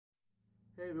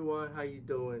Hey everyone, how you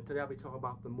doing? Today I'll be talking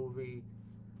about the movie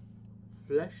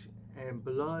Flesh and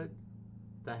Blood,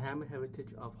 The Hammer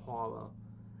Heritage of Horror.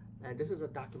 And this is a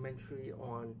documentary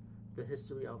on the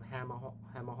history of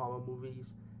Hammer horror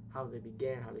movies, how they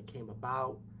began, how they came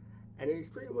about. And it's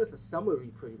pretty much a summary,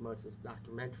 pretty much, this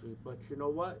documentary. But you know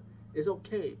what? It's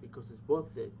okay because it's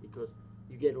worth it because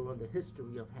you get to learn the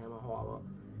history of Hammer horror.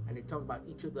 And they talk about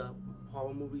each of the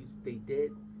horror movies they did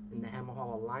in the Hammer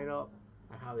horror lineup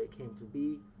and how they came to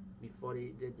be before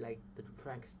they did like the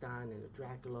Frankenstein and the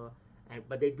Dracula. And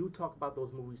but they do talk about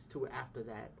those movies too after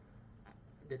that.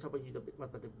 They talk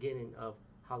about the beginning of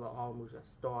how the horror movies got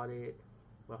started,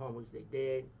 what horror movies they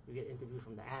did. You get interviews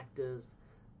from the actors,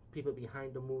 people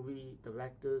behind the movie,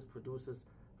 directors, producers,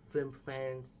 film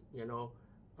fans,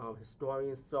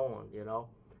 historians, so on,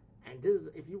 And this is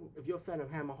if you're a fan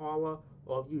of Hammer horror,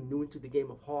 or if you're new into the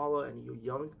game of horror and you're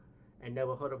young and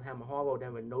never heard of Hammer horror or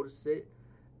never noticed it,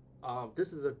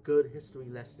 this is a good history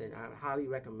lesson. I highly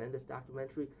recommend this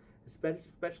documentary,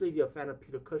 especially if you're a fan of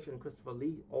Peter Cushing and Christopher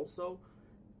Lee. Also,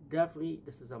 definitely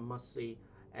this is a must see.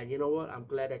 And you know what? I'm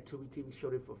glad that Tubi TV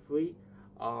showed it for free.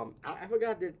 I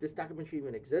forgot that this documentary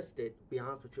even existed. To be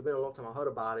honest with you, it's been a long time I heard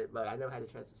about it, but I never had a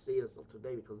chance to see it until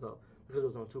today because it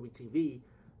was on Tubi TV.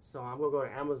 So I'm gonna go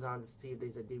to Amazon to see if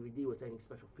there's a DVD with any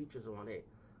special features on it,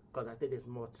 because I think there's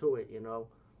more to it,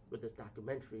 with this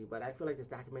documentary. But I feel like this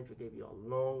documentary gave you a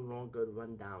long, good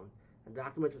rundown. And the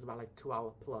documentary is about like 2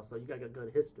 hours plus, so you got a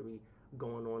good history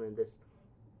going on in this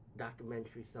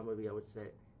documentary summary. I would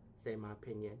say in my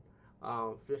opinion.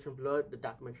 Flesh and Blood, the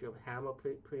documentary of Hammer,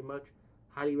 pretty much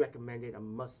highly recommended. A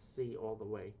must see all the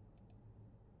way.